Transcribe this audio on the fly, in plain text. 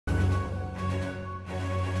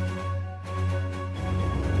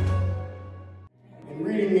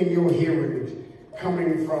reading in your hearings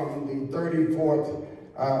coming from the 34th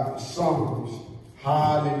Psalms.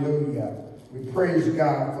 Hallelujah. We praise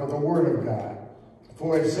God for the word of God.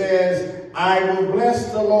 For it says, I will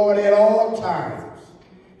bless the Lord at all times.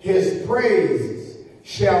 His praises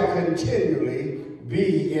shall continually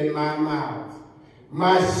be in my mouth.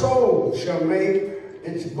 My soul shall make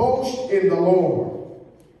its boast in the Lord.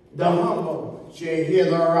 The humble shall hear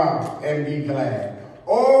thereof and be glad.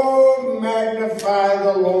 Oh, magnify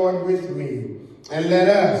the Lord with me, and let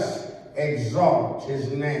us exalt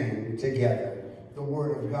his name together. The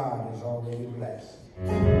word of God is already blessed.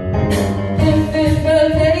 This is the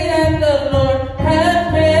day that the Lord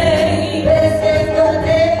has made. This is the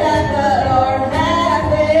day that the Lord has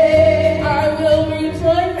made. I will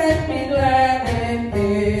rejoice and be glad in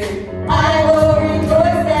it. I will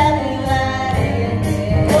rejoice and be glad in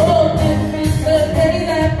it. Oh, this is the day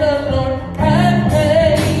that the Lord has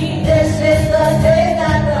made. This is the day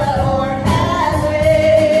that the Lord has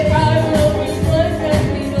made. I will rejoice and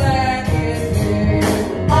be glad in it.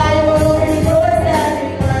 I will rejoice and be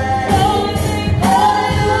glad. Oh, sing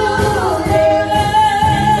hallelujah.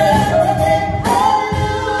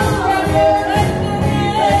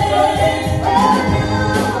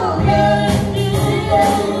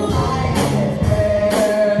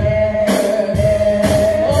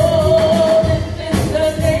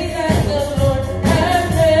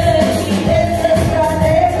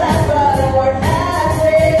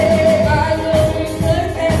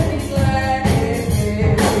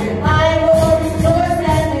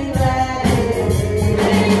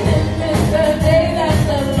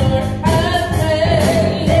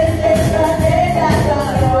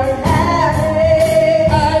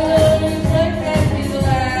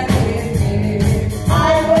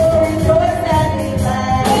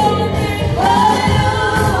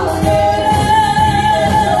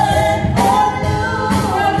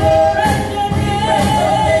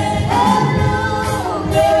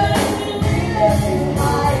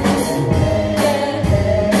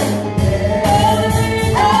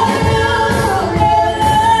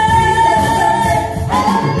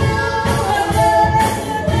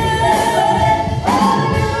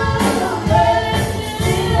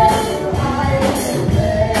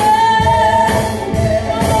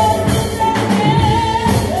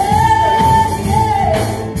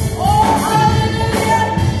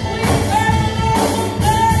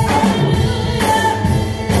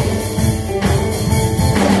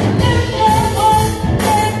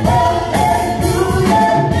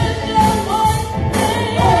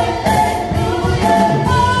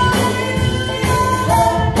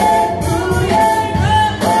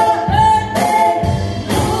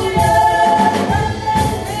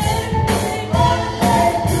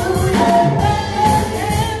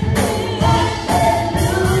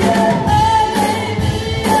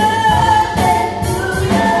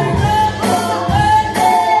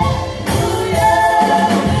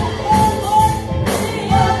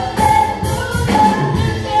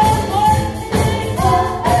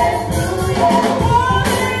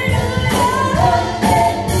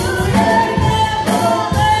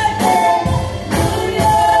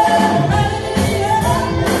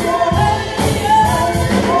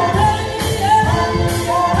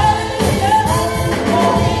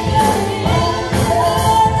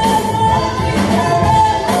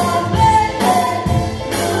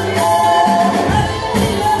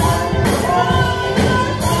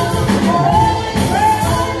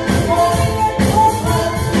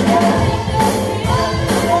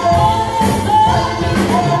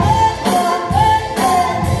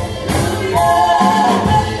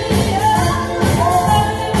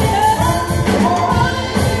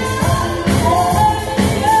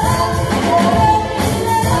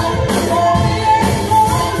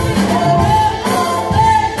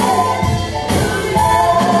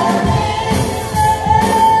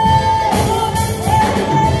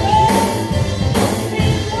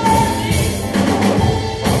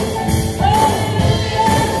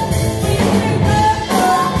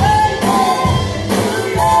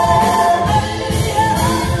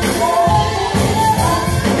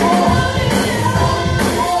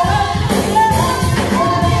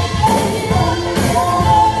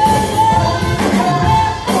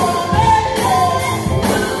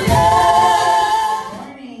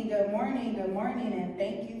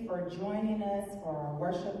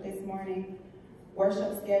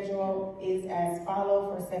 Worship schedule is as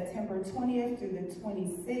follows for September 20th through the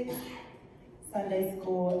 26th. Sunday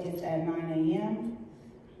school is at 9 a.m.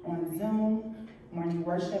 on Zoom. Morning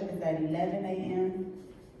worship is at 11 a.m.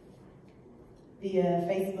 via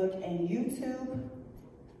Facebook and YouTube.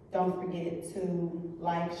 Don't forget to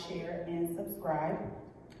like, share, and subscribe.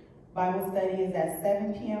 Bible study is at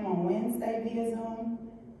 7 p.m. on Wednesday via Zoom,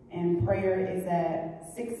 and prayer is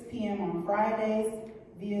at 6 p.m. on Fridays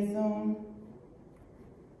via Zoom.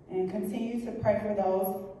 And continue to pray for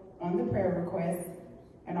those on the prayer request.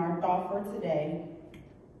 And our thought for today: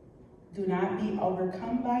 do not be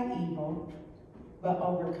overcome by evil, but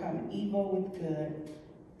overcome evil with good.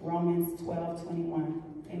 Romans 12:21.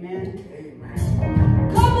 Amen.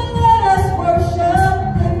 Amen. Come and let us worship.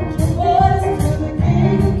 Lift your voice to the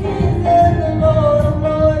King of Kings and the Lord of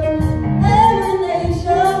Lords. Every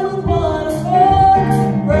nation with one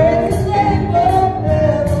accord, praise His name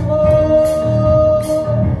forevermore.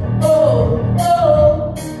 Oh,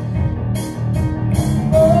 oh,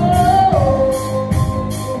 oh,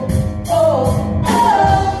 oh, oh.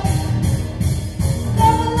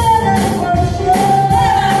 Come and let us worship.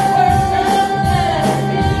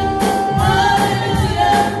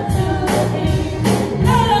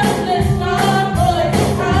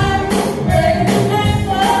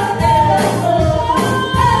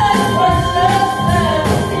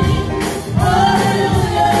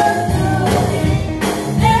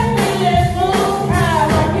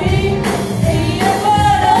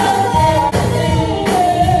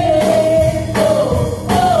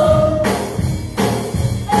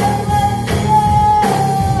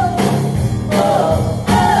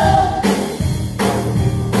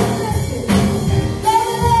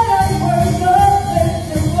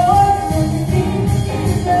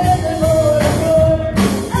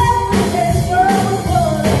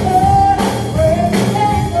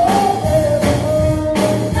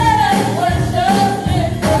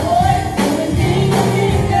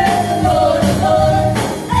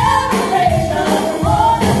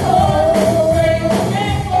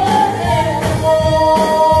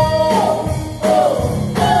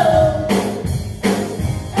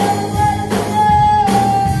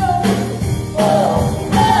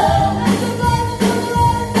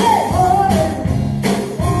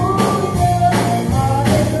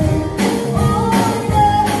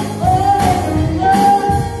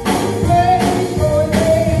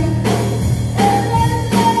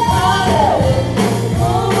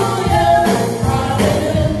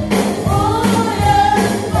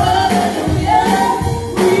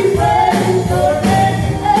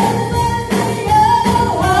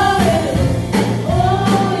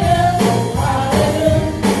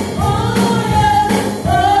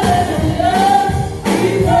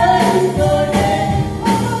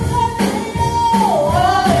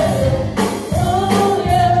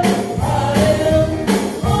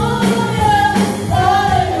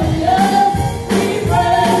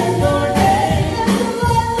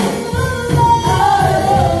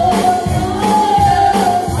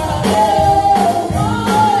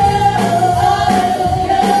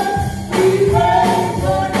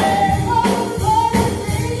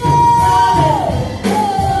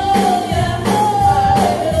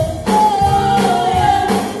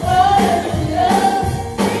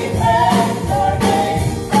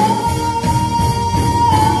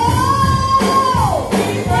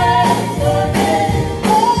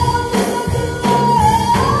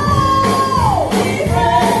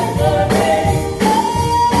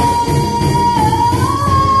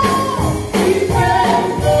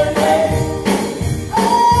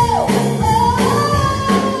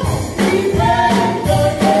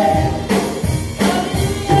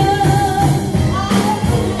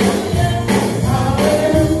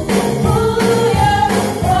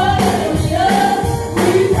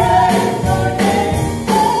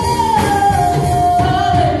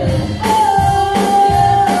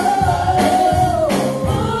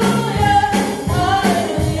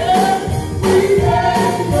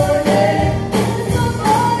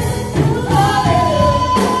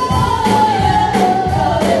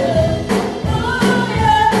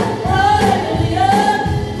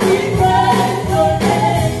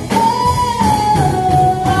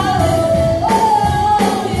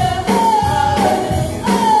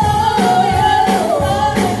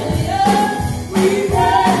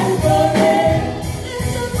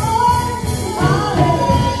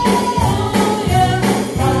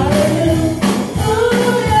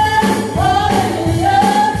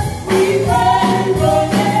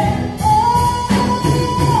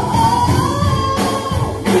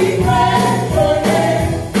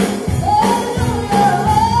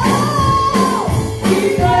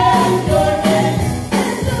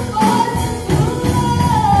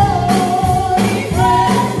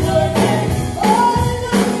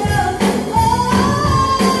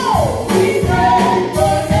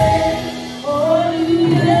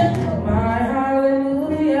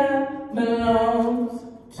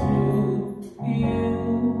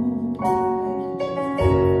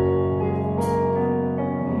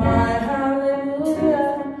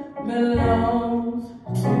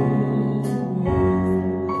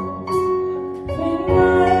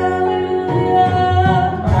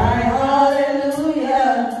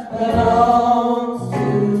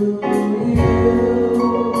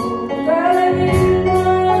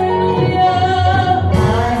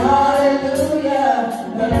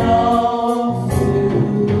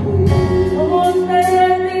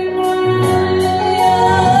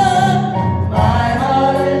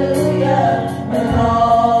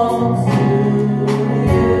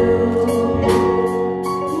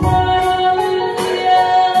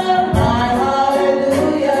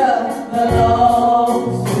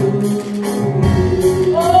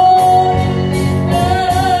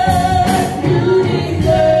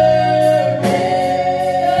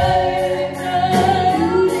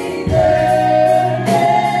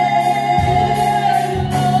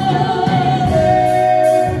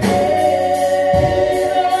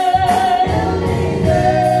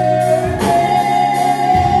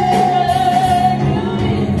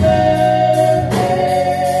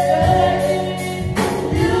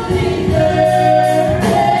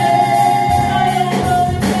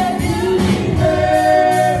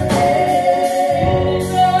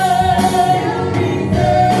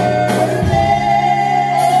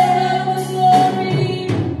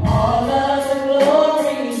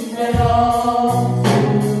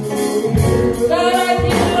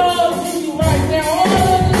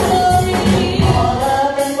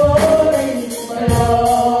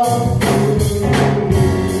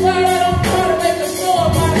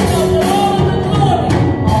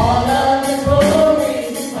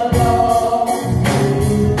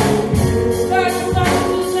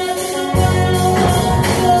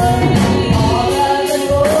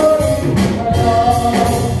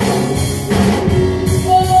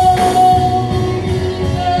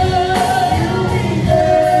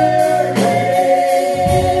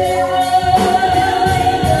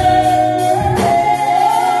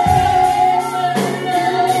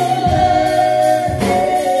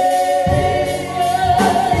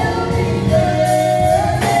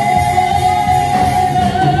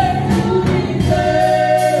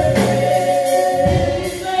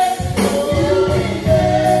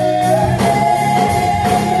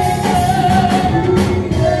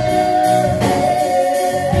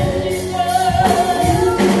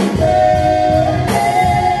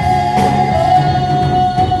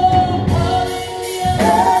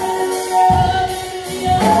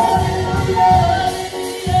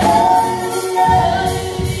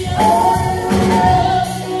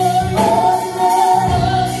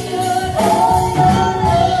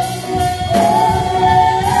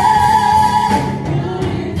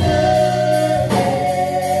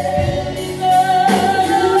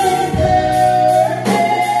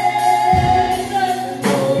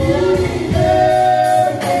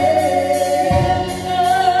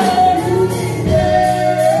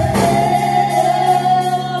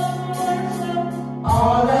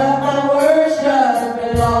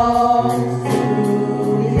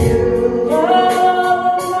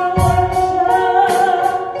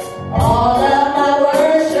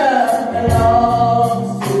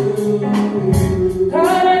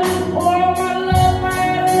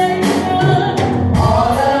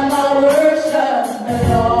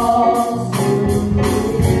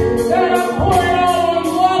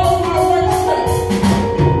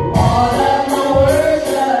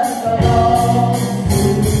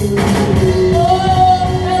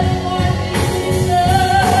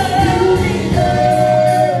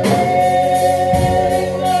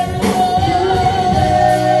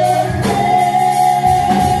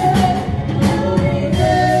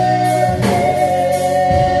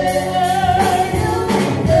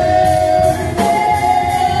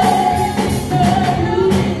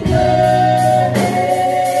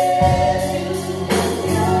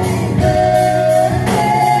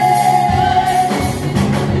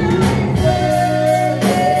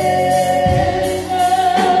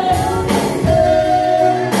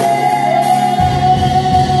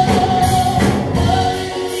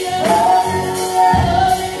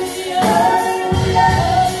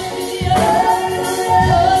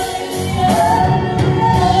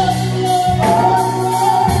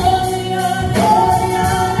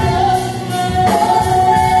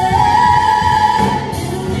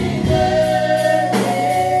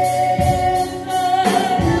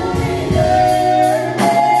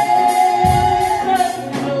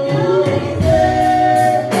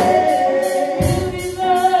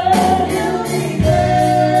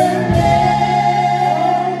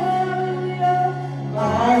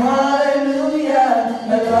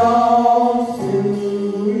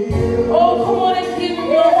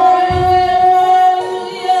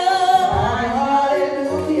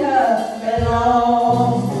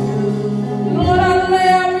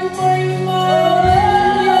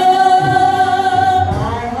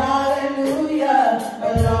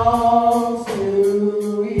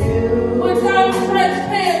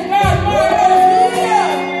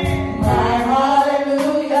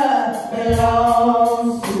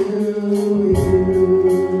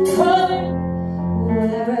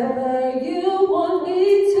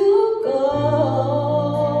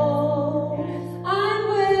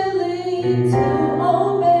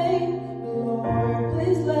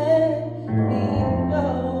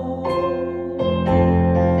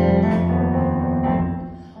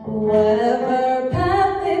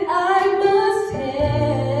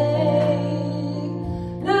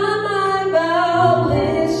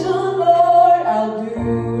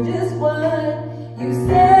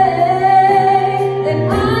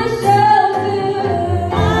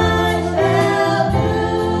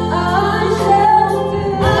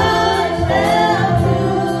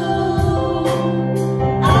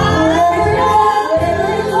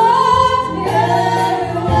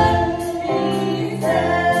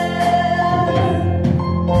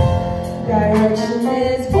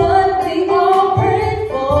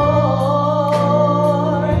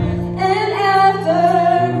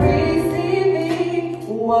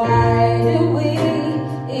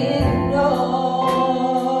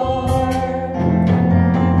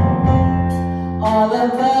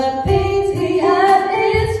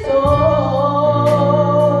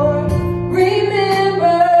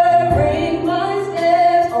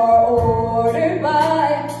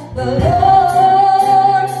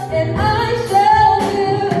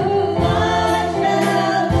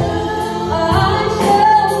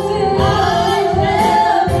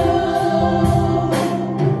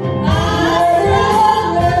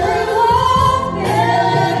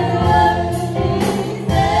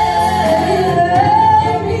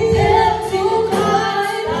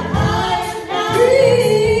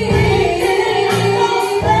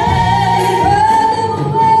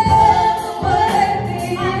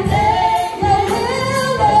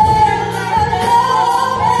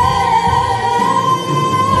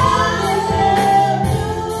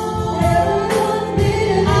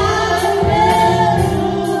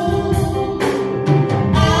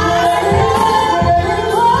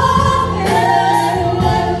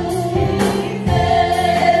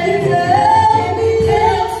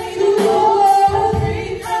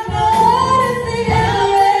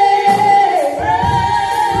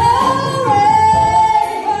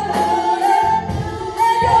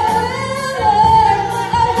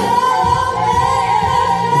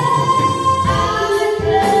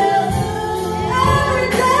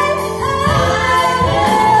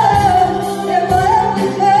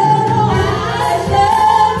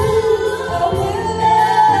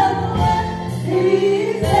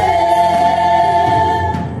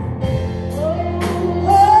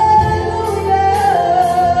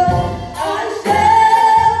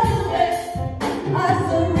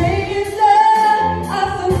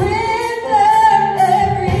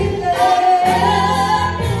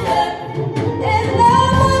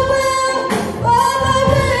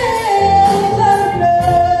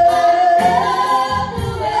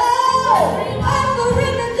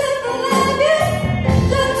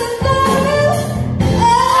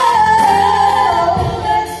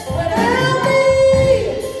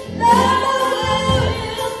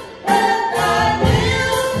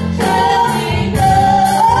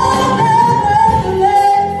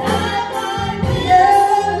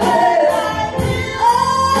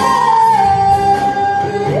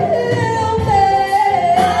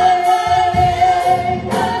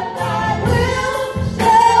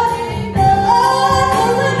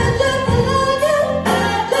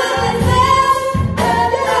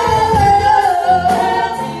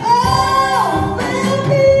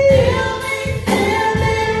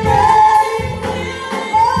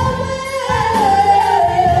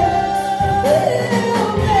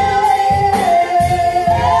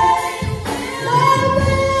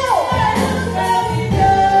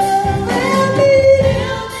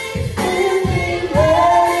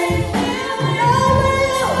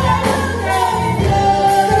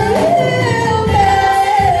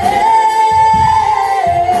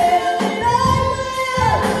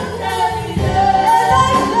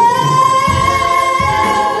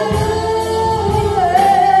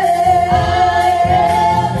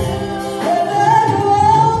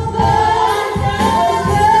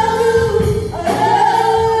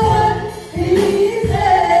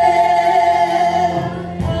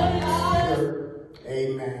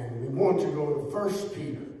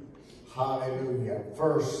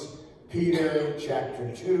 1 Peter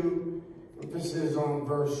chapter 2. This is on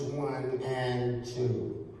verse 1 and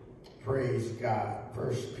 2. Praise God.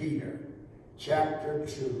 1 Peter chapter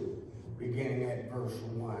 2, beginning at verse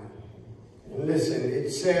 1. And listen, it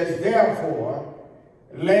says, therefore,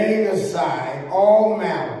 laying aside all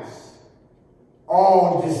malice,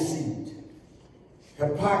 all deceit,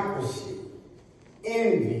 hypocrisy,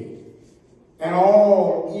 envy, and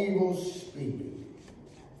all evil speaking,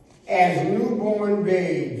 as newborn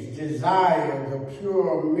babes desire the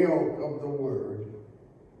pure milk of the word,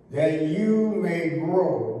 that you may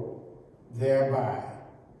grow thereby.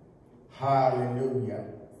 Hallelujah.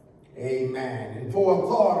 Amen. And for a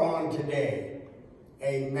thought on today,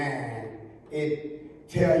 amen,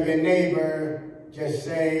 tell your neighbor, just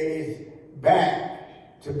say it's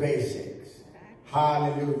back to basics.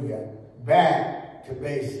 Hallelujah. Back to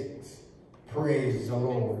basics. Praise the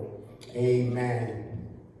Lord. Amen.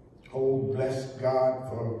 Oh, bless God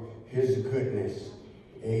for his goodness.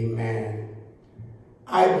 Amen.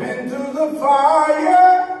 I've been through the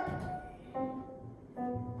fire,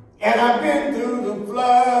 and I've been through the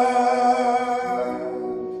flood,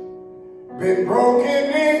 been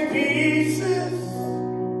broken in pieces,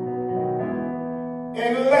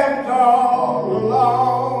 and left all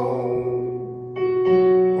alone.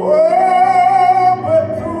 Oh,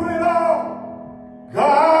 but through it all,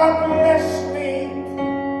 God blessed me.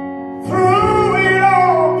 Through it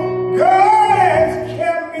all, God has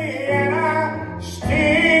kept me, and I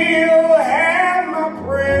still have my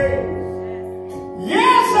praise.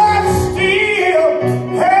 Yes, I still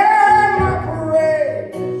have my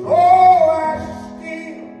praise. Oh, I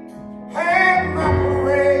still have my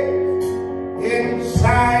praise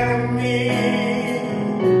inside of me.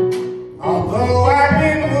 Although I've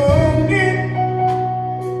been wounded,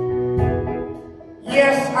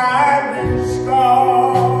 yes, I've been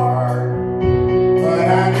scarred, but I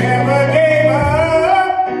never gave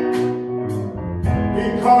up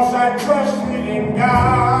because I trusted in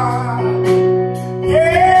God.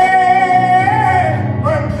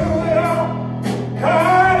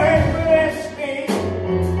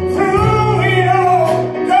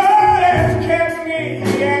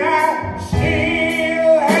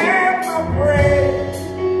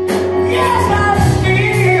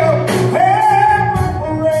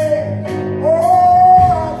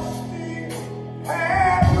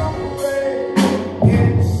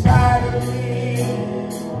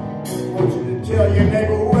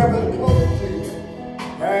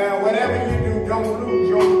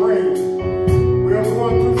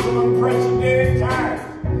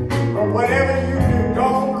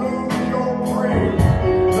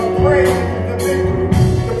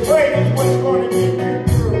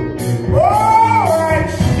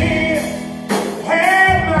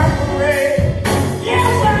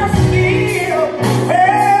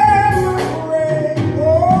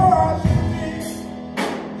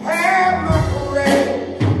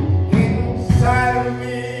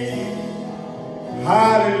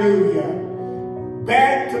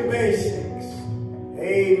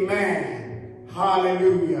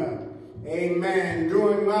 Hallelujah. Amen.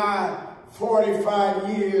 During my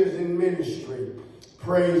 45 years in ministry,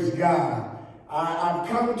 praise God, I've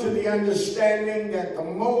come to the understanding that the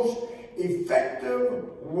most effective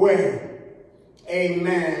way,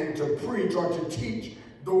 amen, to preach or to teach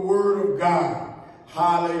the word of God,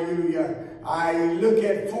 hallelujah, I look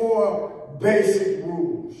at 4 basic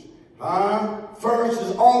rules. First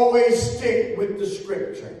is always stick with the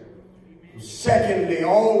scripture. Secondly,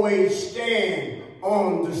 always stand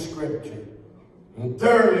on the scripture. And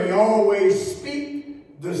thirdly, always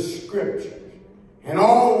speak the scripture. And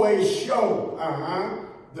always show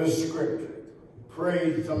the scripture.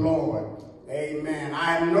 Praise the Lord. Amen.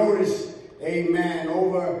 I've noticed, amen,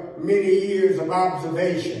 over many years of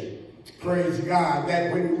observation, praise God,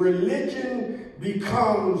 that when religion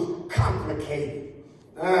becomes complicated,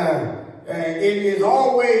 it is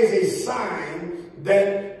always a sign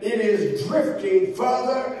that it is drifting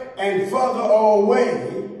further and further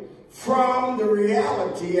away from the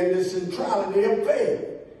reality and the centrality of faith.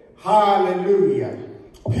 Hallelujah.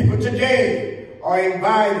 People today are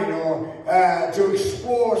invited to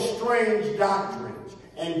explore strange doctrines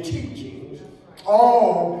and teachings,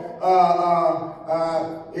 all,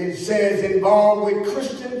 it says, involved with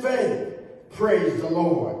Christian faith. Praise the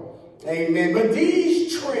Lord. Amen. But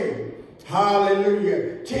these trends,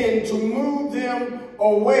 hallelujah, tend to move them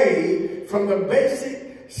away from the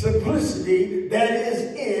basic simplicity that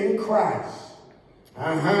is in Christ.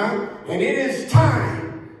 And it is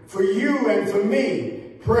time for you and for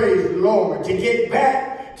me, praise the Lord, to get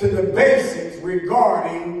back to the basics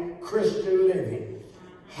regarding Christian living.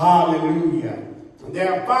 Hallelujah.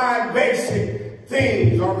 There are 5 basic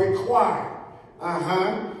things are required.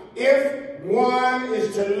 If one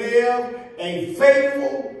is to live a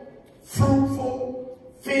faithful, fruitful,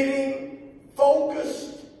 fitting,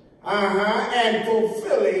 focused, and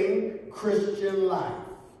fulfilling Christian life.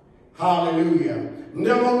 Hallelujah.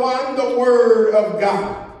 Number 1, the Word of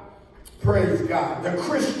God. Praise God. The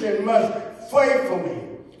Christian must faithfully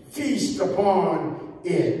feast upon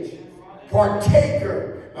it. Partake of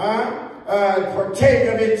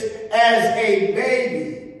it as a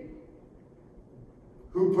baby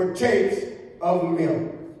who partakes of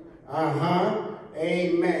milk.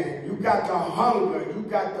 Amen. You got the hunger, you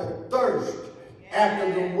got the thirst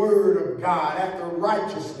after the Word of God, after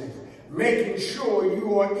righteousness, making sure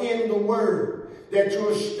you are in the Word, that you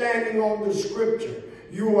are standing on the Scripture.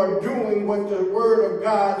 You are doing what the Word of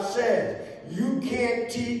God says. You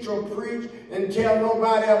can't teach or preach and tell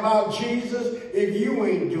nobody about Jesus if you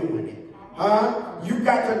ain't doing it. You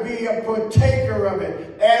got to be a partaker of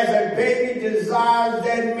it as a baby desires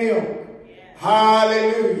that milk.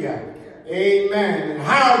 Hallelujah. Amen. And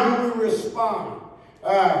how do we respond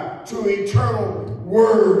to eternal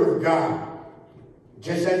Word of God?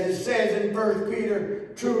 Just as it says in 1 Peter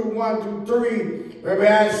 2:1-3,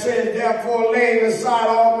 where it says, therefore laying aside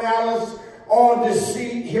all malice, all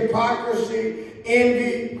deceit, hypocrisy,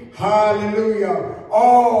 envy, hallelujah,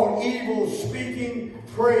 all evil speaking,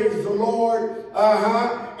 praise the Lord,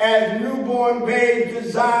 as newborn babes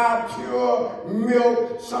desire pure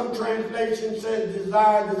milk. Some translation says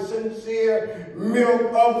desire the sincere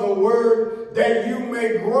milk of the Word, that you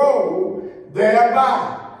may grow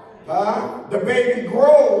thereby. The baby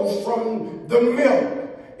grows from the milk,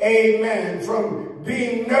 amen, from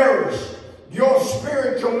being nourished. Your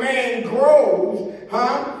spiritual man grows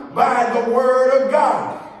by the Word of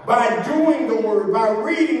God, by doing the Word, by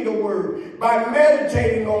reading the Word, by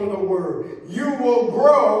meditating on the Word. You will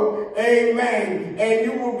grow, amen, and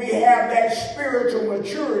you will have that spiritual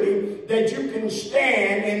maturity that you can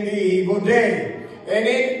stand in the evil day. And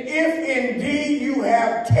if indeed you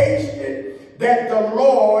have tasted that the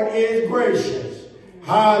Lord is gracious.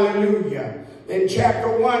 Hallelujah. In chapter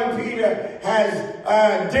 1, Peter has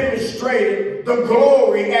demonstrated the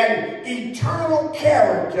glory and eternal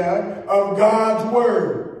character of God's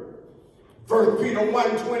Word. 1 Peter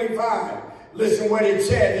 1:25. Listen what it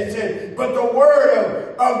says. It says, but the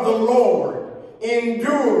word of the Lord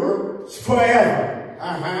endures forever.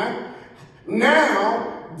 Now,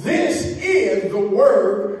 this is the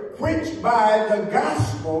word which by the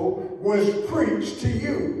gospel was preached to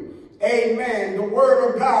you. Amen. The Word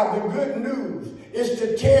of God, the good news, is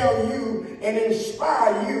to tell you and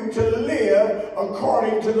inspire you to live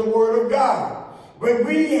according to the Word of God. But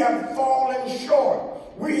we have fallen short.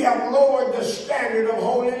 We have lowered the standard of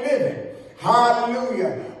holy living.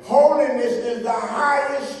 Hallelujah. Holiness is the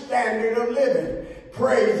highest standard of living.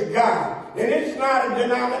 Praise God. And it's not a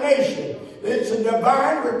denomination. It's a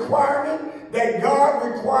divine requirement that God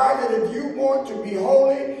requires that if you want to be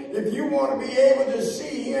holy, if you want to be able to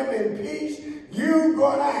see Him in peace, you're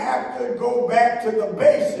going to have to go back to the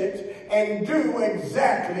basics and do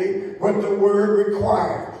exactly what the Word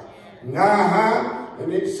requires.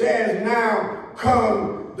 And it says, now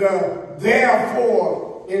come the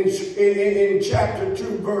therefore in chapter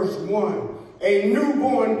 2, verse 1. A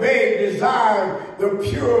newborn babe desires the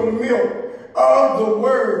pure milk of the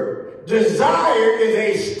Word. Desire is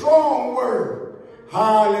a strong word.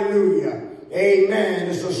 Hallelujah. Amen.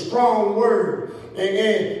 It's a strong word. And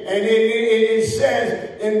it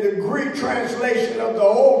says in the Greek translation of the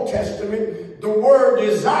Old Testament, the word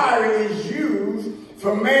desire is used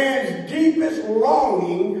for man's deepest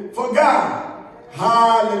longing for God.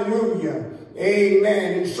 Hallelujah.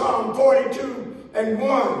 Amen. In Psalm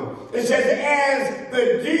 42:1, it says, as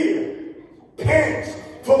the deer pants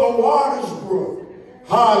for the water's brook,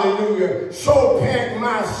 hallelujah, so pant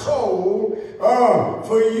my soul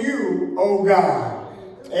for you, O God.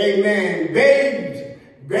 Amen.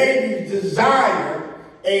 Babies desire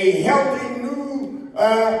a healthy new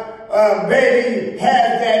baby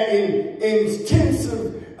has that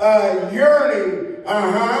intensive yearning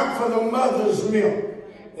for the mother's milk.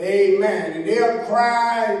 Amen. And they'll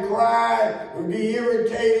cry and cry and be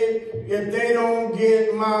irritated if they don't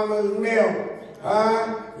get mama's milk.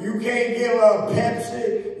 You can't give a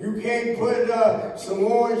Pepsi. You can't put some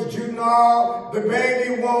orange juice. No, the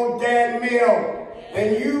baby wants that milk.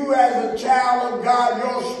 And you as a child of God,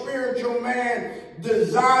 your spiritual man,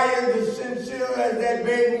 desire the sincere as that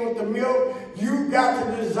baby wants the milk. You got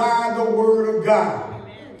to desire the Word of God.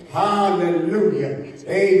 Hallelujah.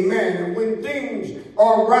 Amen. And when things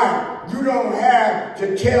are right, you don't have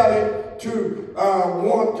to tell it to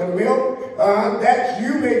want to milk, that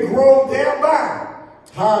you may grow thereby.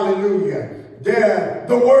 Hallelujah.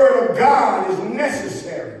 The word of God is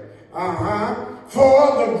necessary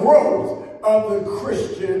for the growth of the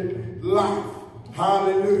Christian life.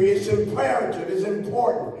 Hallelujah. It's imperative. It's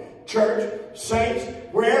important. Church, saints,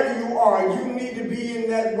 wherever you are, you need to be in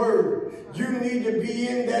that word. You need to be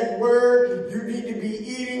in that word. You need to be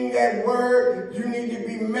eating that word. You need to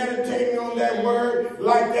be meditating on that word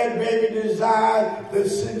like that baby desires the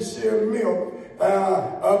sincere milk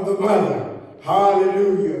of the mother.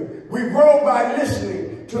 Hallelujah. We grow by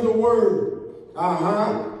listening to the word.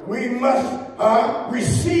 We must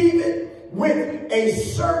receive it with a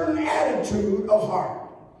certain attitude of heart.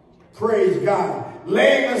 Praise God.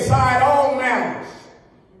 Laying aside all malice,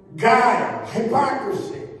 guile,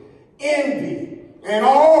 hypocrisy, envy, and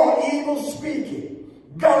all evil speaking.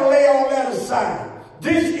 Gotta lay all that aside.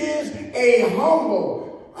 This is a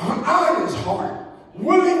humble, honest heart,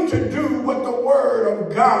 willing to do what the word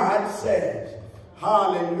of God says.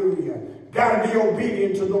 Hallelujah. Gotta be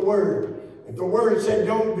obedient to the word. If the word said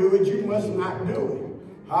don't do it, you must not do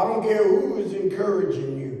it. I don't care who is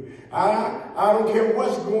encouraging you. I don't care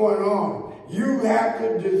what's going on. You have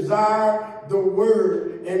to desire the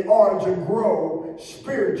word in order to grow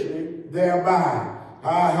spiritually thereby.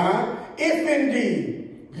 If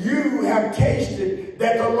indeed you have tasted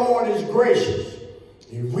that the Lord is gracious,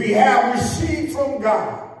 if we have received from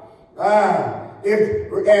God,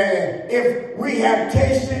 if we have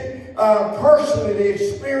tasted personally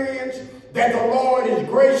experienced that the Lord is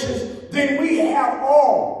gracious, then we have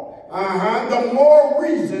all the more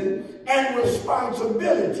reason and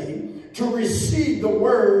responsibility to receive the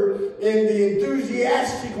word in the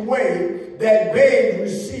enthusiastic way that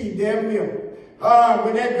babes receive their milk.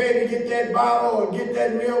 When that baby get that bottle or get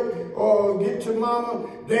that milk or get to mama,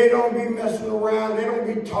 they don't be messing around. They don't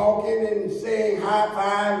be talking and saying high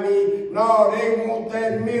five me. No, they want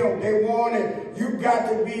that milk. They want it. You got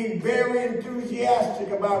to be very enthusiastic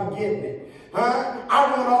about getting it.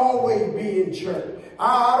 I want to always be in church.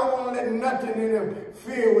 I don't want to let nothing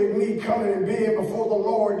interfere with me coming and being before the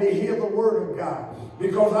Lord to hear the word of God.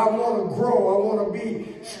 Because I want to grow. I want to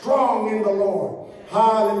be strong in the Lord.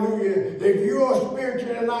 Hallelujah. If you are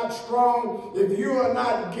spiritually not strong, if you are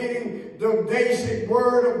not getting the basic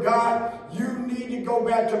word of God, you need to go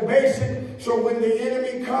back to basic. So when the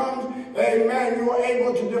enemy comes, amen, you are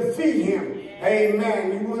able to defeat him.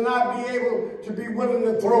 Amen. You will not be able to be willing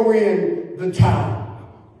to throw in the towel.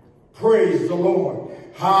 Praise the Lord.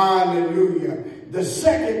 Hallelujah. The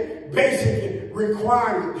second basic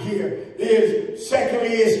requirement here is,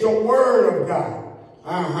 secondly, is the word of God.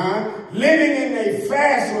 Living in a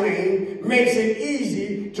fast lane makes it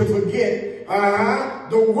easy to forget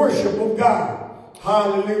the worship of God.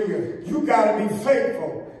 Hallelujah. You got to be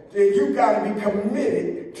faithful. You got to be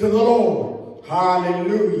committed to the Lord.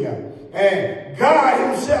 Hallelujah. And God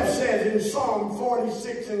himself says in Psalm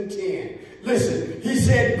 46 and 10, listen, he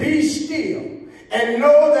said, be still and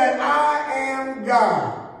know that I am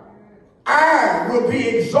God. I will be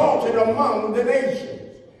exalted among the nations.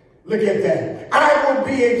 Look at that. I will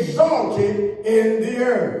be exalted in the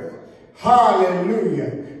earth.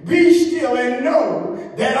 Hallelujah. Be still and know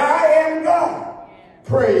that I am God.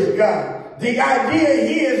 Praise God. The idea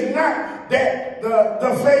here is not that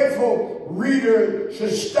the faithful reader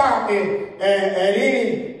should stop at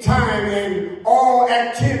any time and all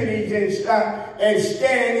activities and stop and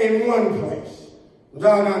stand in one place.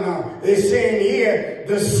 No. It's saying here,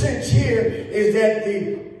 the sense here is that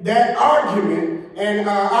that argument and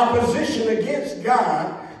opposition against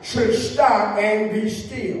God should stop and be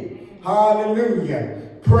still. Hallelujah.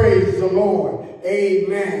 Praise the Lord.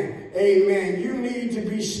 Amen. Amen. You need to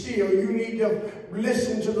be still. You need to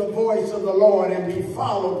listen to the voice of the Lord and be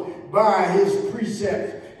followed by his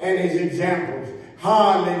precepts and his examples.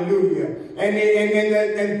 Hallelujah.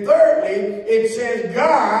 And thirdly, it says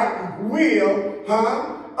God will,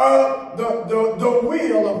 the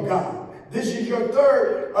will of God. This is your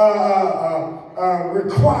third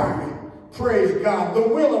requirement. Praise God. The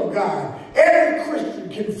will of God. Every Christian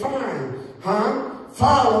can find,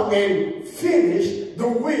 follow, and finish the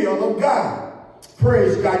will of God.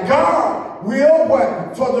 Praise God. God will,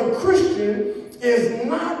 what? For the Christian is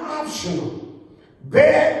not optional.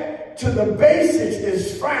 Back to the basics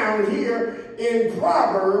is found here in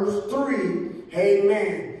Proverbs 3,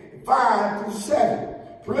 amen, 5 through 7.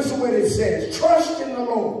 Listen what it says. Trust in the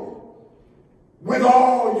Lord with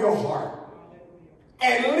all your heart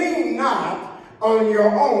and lean not on your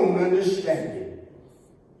own understanding.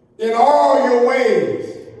 In all your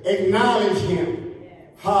ways acknowledge him.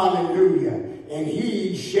 Hallelujah. And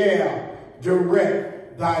he shall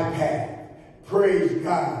direct thy path. Praise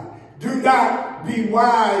God. Do not be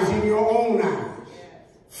wise in your own eyes.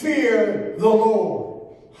 Fear the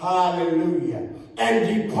Lord. Hallelujah.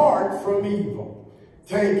 And depart from evil.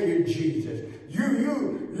 Thank you, Jesus.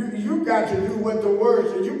 You got to do what the word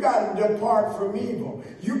says. You got to depart from evil.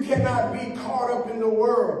 You cannot be caught up in the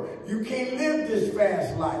world. You can't live this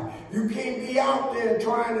fast life. You can't be out there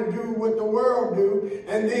trying to do what the world do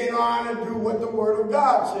and then honor do what the word of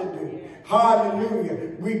God said do.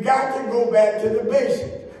 Hallelujah. We got to go back to the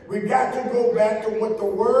basics. We got to go back to what the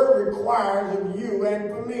word requires of you and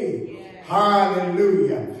for me.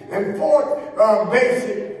 Hallelujah. And fourth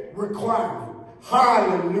basic requirement.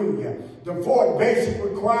 Hallelujah. The fourth basic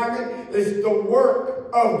requirement is the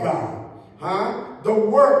work of God. The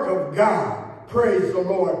work of God. Praise the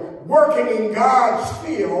Lord. Working in God's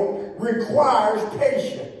field requires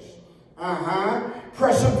patience,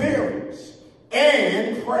 perseverance,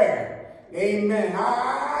 and prayer. Amen.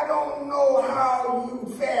 I don't know how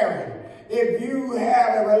you fare if you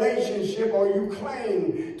have a relationship or you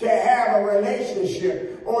claim to have a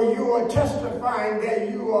relationship or you are testifying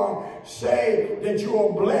that you are saying that you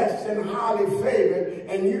are blessed and highly favored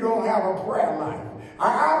and you don't have a prayer life.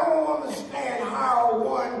 I don't understand how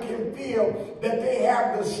one can feel that they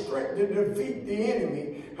have the strength to defeat the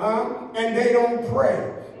enemy, and they don't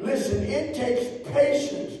pray. Listen, it takes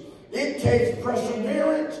patience, it takes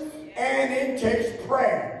perseverance, and it takes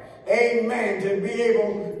prayer. Amen. To be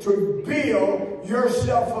able to build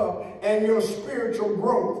yourself up and your spiritual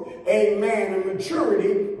growth. Amen. And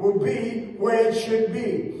maturity will be where it should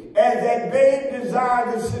be. As that babe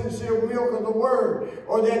desires the sincere milk of the word,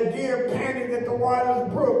 or that deer panted at the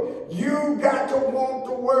water's brook, you got to want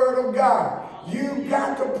the word of God. You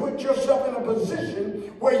got to put yourself in a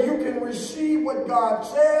position where you can receive what God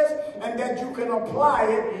says and that you can apply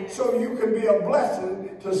it so you can be a blessing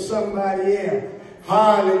to somebody else.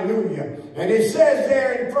 Hallelujah. And it says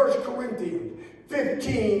there in 1 Corinthians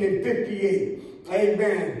 15 and 58,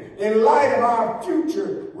 amen, in light of our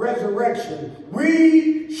future resurrection,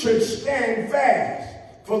 we should stand fast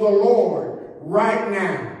for the Lord right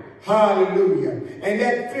now. Hallelujah. And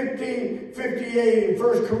that 15:58 in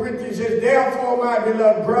 1 Corinthians says, therefore, my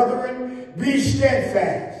beloved brethren, be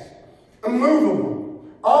steadfast, immovable,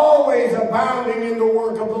 always abounding in the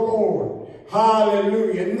work of the Lord.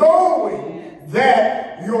 Hallelujah. Knowing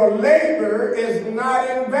that your labor is not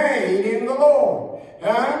in vain in the Lord.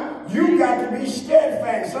 You got to be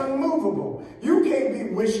steadfast, unmovable. You can't be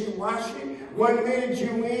wishy-washy. 1 minute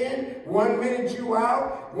you in, 1 minute you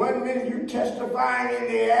out, 1 minute you testifying in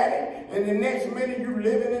the attic, and the next minute you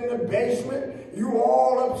living in the basement. You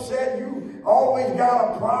all upset. You always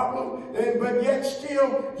got a problem, but yet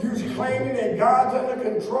still you claiming that God's under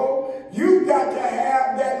control. You got to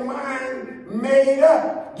have that mind made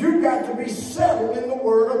up. You got to be settled in the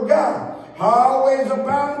word of God. Always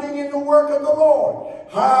abounding in the work of the Lord.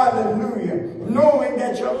 Hallelujah. Knowing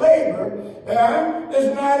that your labor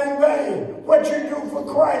is not in vain. What you do for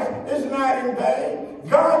Christ is not in vain.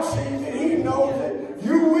 God sees it. He knows it.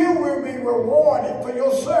 You will be rewarded for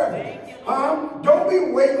your service. Don't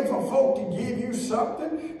be waiting for folk to give you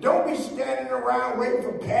something. Don't be standing around waiting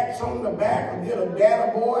for pats on the back or get a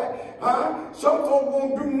data boy. Some folk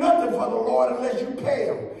won't do nothing for the Lord unless you pay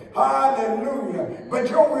them. Hallelujah. But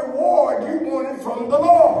your reward, you want it from the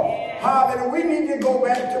Lord. Hallelujah. We need to go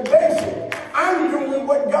back to basics. I'm doing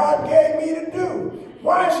what God gave me to do.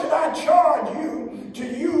 Why should I charge you to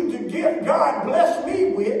use the gift God blessed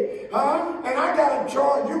me with? And I got to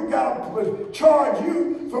charge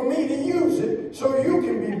you for me to use it so you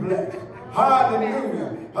can be blessed.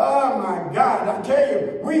 Hallelujah. Oh my God. I tell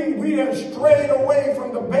you, we have strayed away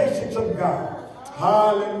from the basics of God.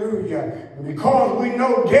 Hallelujah. Because we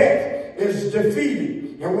know death is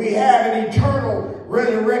defeated and we have an eternal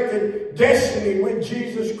resurrected destiny with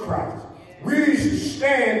Jesus Christ. We should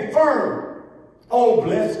stand firm, oh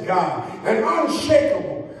bless God, and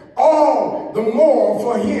unshakable, all the more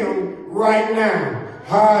for him right now.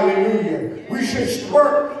 Hallelujah. We should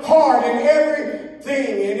work hard in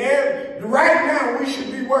everything, right now we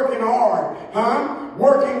should be working hard,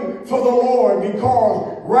 working for the Lord,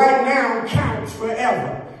 because right now counts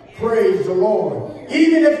forever. Praise the Lord.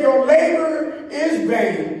 Even if your labor is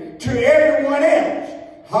vain to everyone else.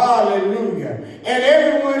 Hallelujah. And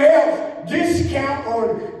everyone else discount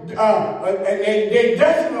and they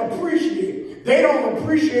doesn't appreciate. They don't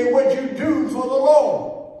appreciate what you do for the Lord.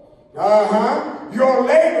 Your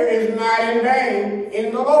labor is not in vain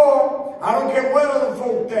in the Lord. I don't care what other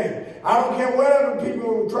folk think. I don't care what other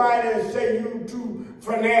people try to say you too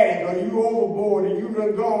fanatic or you overboard and you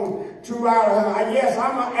done gone too out of her. Yes,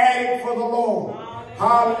 I'm an addict for the Lord.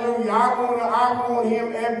 Hallelujah. I want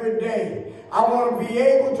him every day. I want to be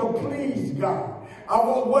able to please God. I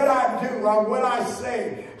want what I do, what I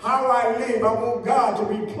say, how I live. I want God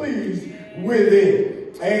to be pleased with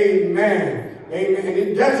it. Amen. Amen.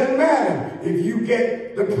 It doesn't matter if you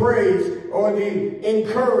get the praise or the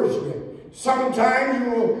encouragement. Sometimes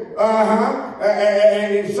you will,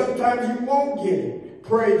 and sometimes you won't get it.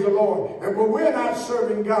 Praise the Lord. But we're not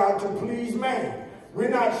serving God to please man. We're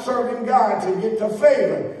not serving God to get the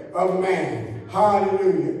favor of man.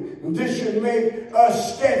 Hallelujah. This should make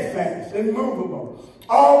us steadfast and movable,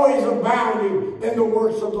 always abounding in the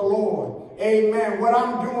works of the Lord. Amen. What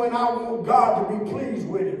I'm doing, I want God to be pleased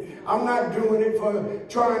with it. I'm not doing it for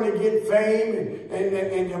trying to get fame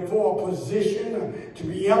and for a position, to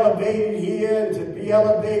be elevated here and to be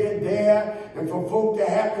elevated there, and for folk to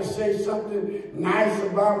have to say something nice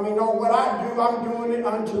about me. No, what I do, I'm doing it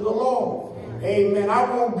unto the Lord. Amen. I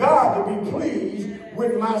want God to be pleased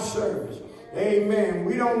with my service. Amen.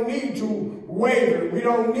 We don't need to waver. We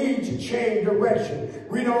don't need to change direction.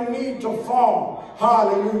 We don't need to fall.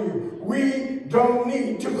 Hallelujah. We don't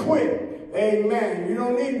need to quit. Amen. You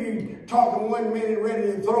don't need to be talking 1 minute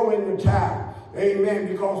ready to throw in the towel. Amen.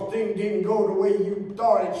 Because things didn't go the way you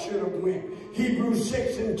thought it should have went. Hebrews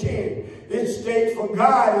 6:10. It states, for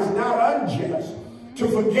God is not unjust to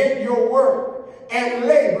forget your work and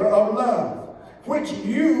labor of love, which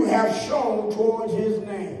you have shown towards his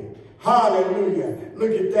name. Hallelujah.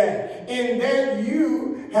 Look at that. In that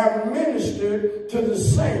you have ministered to the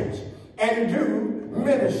saints and do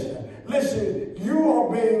minister. Listen, you are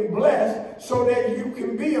being blessed so that you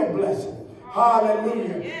can be a blessing.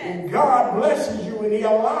 Hallelujah. And God blesses you and he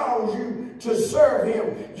allows you to serve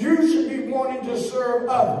him. You should be wanting to serve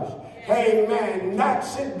others. Amen. Not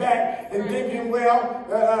sit back and thinking, well,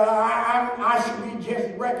 I should be just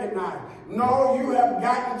recognized. No, you have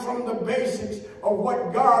gotten from the basics of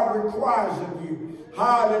what God requires of you.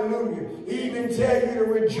 Hallelujah. He even tell you to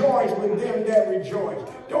rejoice with them that rejoice.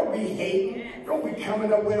 Don't be hating. Don't be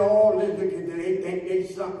coming up with all this. Look at that. They think they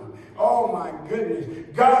something. Oh my goodness.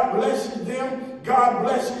 God blesses them. God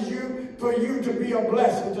blesses you for you to be a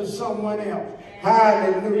blessing to someone else.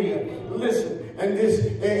 Hallelujah. Listen. And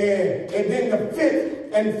then the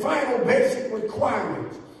fifth and final basic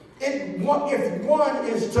requirement. If one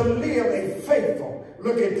is to live a faithful,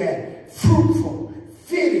 look at that, fruitful,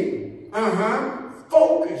 fitting,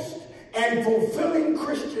 focused, and fulfilling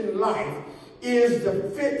Christian life, is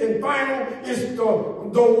the fifth and final, is the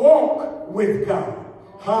walk with God.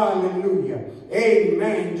 Hallelujah.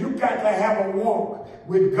 Amen. You got to have a walk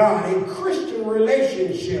with God. A Christian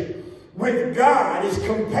relationship with God is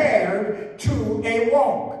compared to a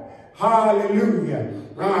walk. Hallelujah.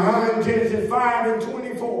 In Genesis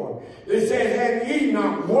 5:24, it says, and ye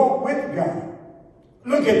not walk with God.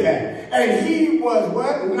 Look at that. And he was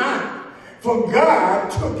what? Not. For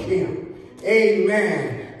God took him.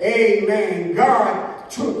 Amen. Amen. God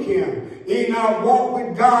took him. He not walked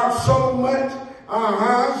with God so much,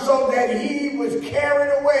 so that he was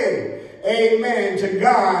carried away. Amen. To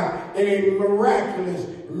God in a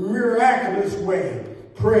miraculous way.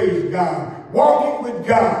 Praise God. Walking with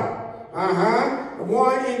God.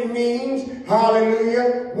 One, it means,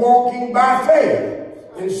 hallelujah, walking by faith.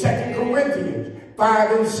 In 2 Corinthians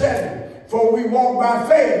 5:7. For we walk by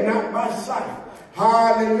faith, not by sight.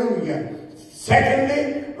 Hallelujah.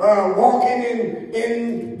 Secondly, walking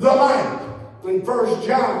in the light. In 1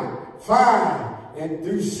 John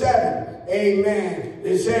 5:7. Amen.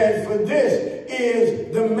 It says, for this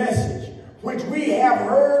is the message which we have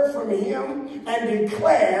heard from him and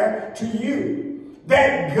declare to you,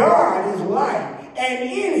 that God is light, and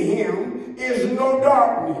in him is no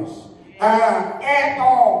darkness at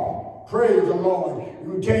all. Praise the Lord.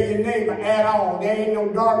 You tell your neighbor, at all. There ain't no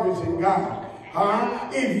darkness in God.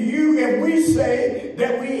 If we say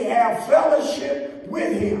that we have fellowship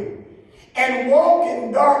with him and walk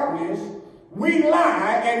in darkness, we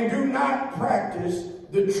lie and do not practice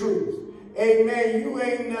the truth. Amen. You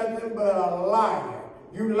ain't nothing but a liar.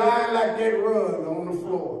 You lying like that rug on the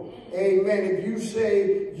floor. Amen. If you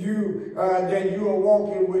say that you are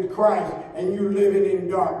walking with Christ and you living in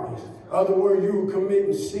darkness, in other words, you are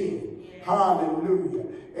committing sin. Hallelujah.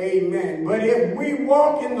 Amen. But if we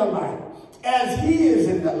walk in the light, as he is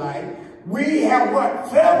in the light, we have what?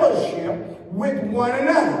 Fellowship with one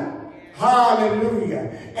another. Hallelujah.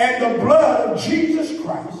 And the blood of Jesus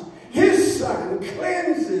Christ, his son,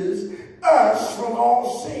 cleanses us from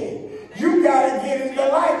all sin. You got to get in the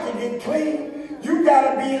light to get clean. You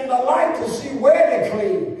got to be in the light to see where to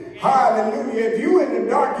clean. Hallelujah. If you in the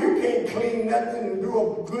dark, you can't clean nothing and do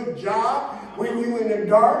a good job when you in the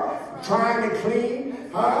dark trying to clean.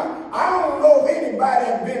 I don't know if anybody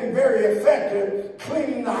has been very effective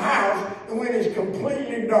cleaning the house when it's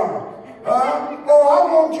completely dark. Oh,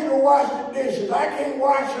 I want you to wash the dishes. I can't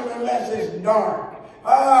wash them unless it's dark.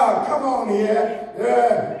 Come on here.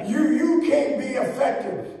 You can't be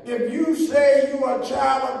effective. If you say you are a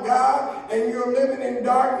child of God and you're living in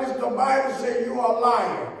darkness, the Bible says you are a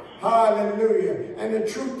liar. Hallelujah. And the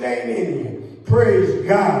truth ain't in you. Praise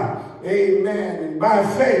God. Amen. And by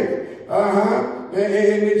faith, and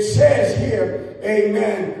it says here,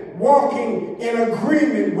 amen, walking in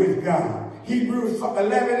agreement with God. Hebrews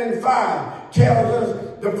 11:5 tells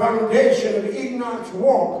us the foundation of Enoch's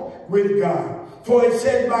walk with God. For it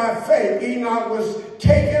said by faith, Enoch was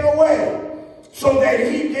taken away so that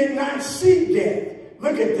he did not see death.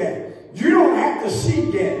 Look at that. You don't have to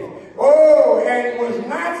see death. Oh, and was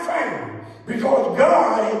not found because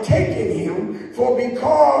God had taken him. For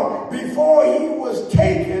because before he was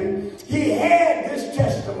taken, he had this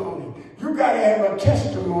testimony. You got to have a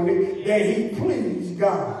testimony that he pleased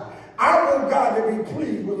God. I want God to be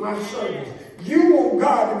pleased with my service. You want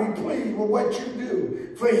God to be pleased with what you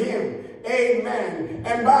do for him. Amen.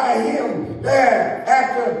 And by him,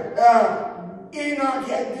 after Enoch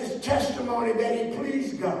had this testimony that he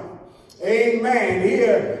pleased God. Amen.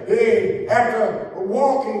 Here, after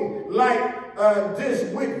walking like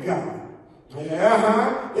this with God.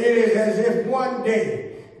 It is as if one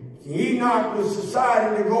day Enoch was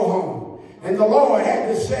deciding to go home. And the Lord had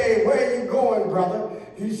to say, where are you going, brother?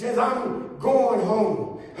 He says, I'm going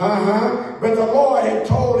home. But the Lord had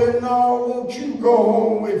told him, no, won't you go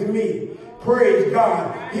home with me? Praise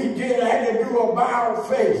God. He had to do a bow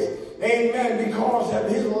face. Amen. Because of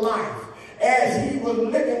his life. As he was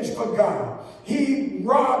living for God. He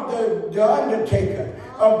robbed the undertaker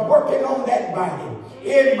of working on that body.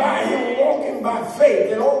 And by him walking by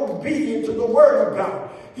faith and obedient to the word of God,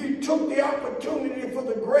 he took the opportunity for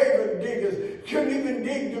the grave diggers, couldn't even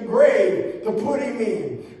dig the grave to put him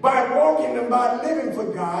in. By walking and by living for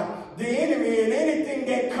God, the enemy and anything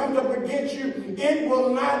that comes up against you, it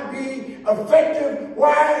will not be effective.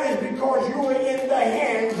 Why? It's because you are in the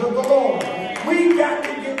hands of the Lord. We got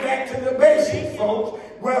to get back to the basics, folks.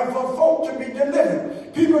 Well, for folk to be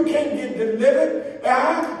delivered, people can't get delivered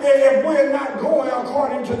if we're not going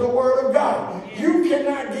according to the word of God. You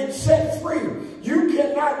cannot get set free. You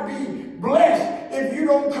cannot be blessed if you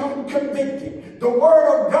don't come convicted. The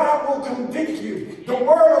word of God will convict you. The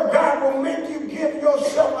word of God will make you give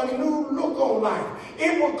yourself a new look on life.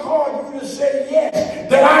 It will cause you to say, yes,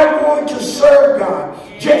 that I'm going to serve God.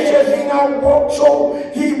 Just as Enoch walked,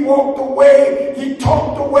 so he walked away. He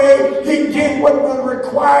talked away. He did what was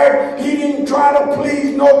required. He didn't try to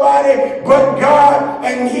please nobody but God.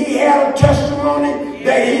 And he had a testimony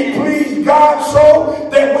that he pleased God so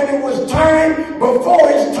that when it was time, before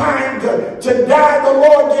his time to die, the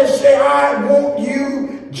Lord just said, I want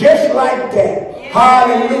you just like that.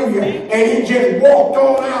 Hallelujah. And he just walked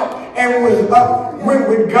on out and went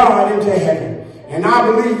with God into heaven. And I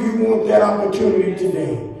believe you want that opportunity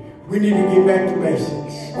today. We need to get back to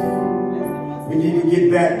basics. We need to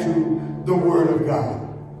get back to the word of God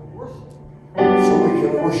so we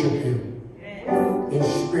can worship him in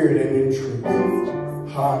spirit and in truth.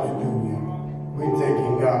 Hallelujah. We're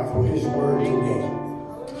thanking God for his word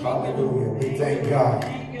today. Hallelujah. We thank God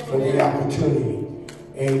for the opportunity.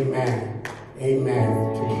 Amen.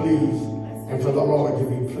 Amen. To please and for the Lord to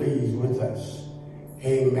be pleased with us.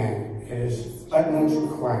 Amen. It is utmost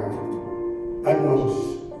requirement,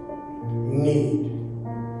 utmost need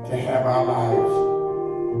to have our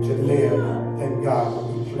lives to live that God will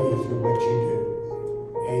be pleased with what you do.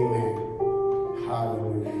 Amen.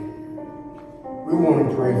 Hallelujah. We want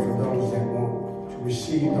to pray for those that want to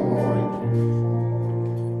receive the Lord.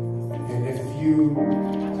 And if you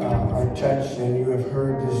are touched and you have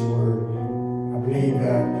heard this word, I believe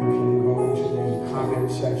that you can go into the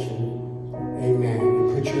comment section. Amen.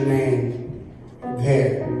 And put your name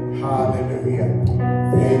there. Hallelujah.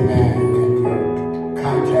 Amen. And your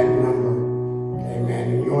contact number. Amen.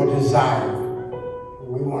 And your desire.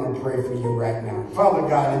 We want to pray for you right now. Father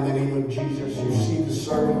God, in the name of Jesus, you see the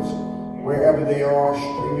servants wherever they are,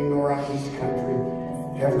 streaming around this country,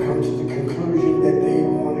 have come to the conclusion that they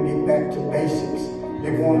want to get back to basics.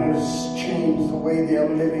 They want to change the way they're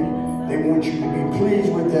living. They want you to be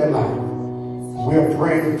pleased with their life. We're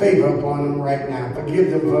praying favor upon them right now.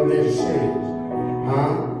 Forgive them for their sins.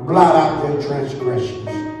 Blot out their transgressions.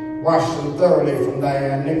 Wash them thoroughly from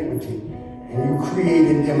thy iniquity. And you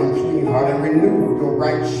created them a clean heart and renewed your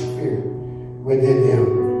right spirit within them.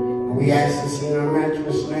 And we ask this in the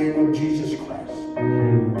matchless name of Jesus Christ.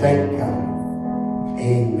 Thank God.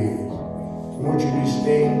 Amen. I want you to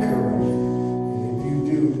stay encouraged. And if you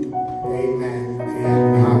do, amen,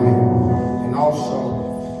 and comment. And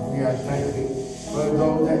also, we are thankful for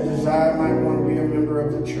those that desire might want to be a member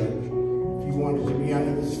of the church. If you wanted to be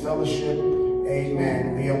under this fellowship,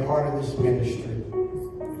 amen, be a part of this ministry,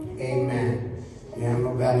 amen. The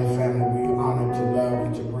Antelope Valley family, we honored to love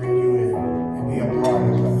and to bring you in and be a part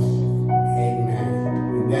of us, amen.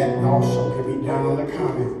 And that also can be done on the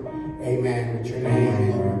comment, amen, with your name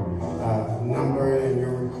and your number and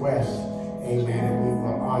your request, amen, and we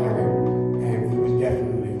will honor it, and we will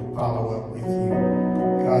definitely follow up with you.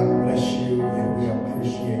 God bless you, and we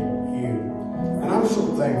appreciate you. And I'm so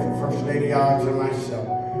thankful, First Lady Oggs and myself.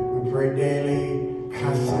 We pray daily,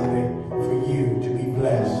 constantly, for you to be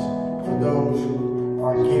blessed. For those who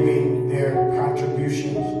are giving their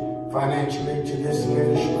contributions financially to this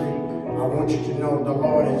ministry, I want you to know the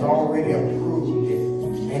Lord has already approved it.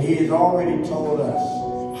 And he has already told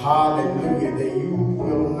us, hallelujah, that you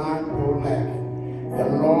will not go lacking. The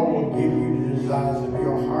Lord will give you the desires of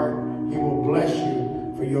your heart. He will bless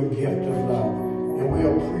you for your gift of love. And we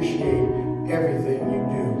appreciate everything you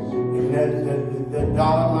do. And the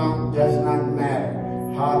dollar amount does not matter.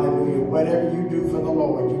 Hallelujah. Whatever you do for the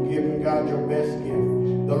Lord, you give God your best gift.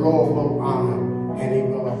 The Lord will honor and he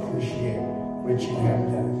will appreciate what you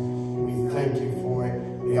have done. We thank you for it.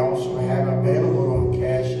 We also have available on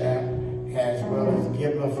Cash App as well as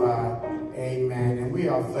Givelify. Amen. And we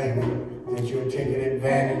are thankful that you're taking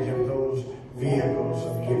advantage of those vehicles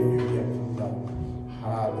of giving your gift of love.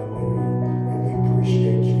 Hallelujah. And we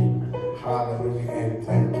appreciate you. Hallelujah. And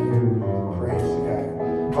thank you. Praise God.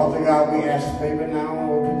 Father God, we ask favor now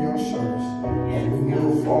over your service as we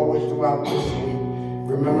move forward throughout this week.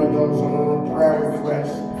 Remember those on the prayer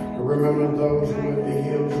requests. Remember those who are in the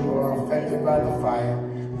hills who are affected by the fire.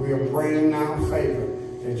 We are praying now favor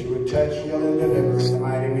that you would touch, heal, and deliver in the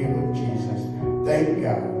mighty name of Jesus. Thank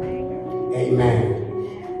God.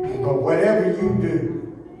 Amen. But whatever you do,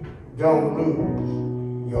 don't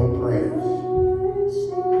lose your praise.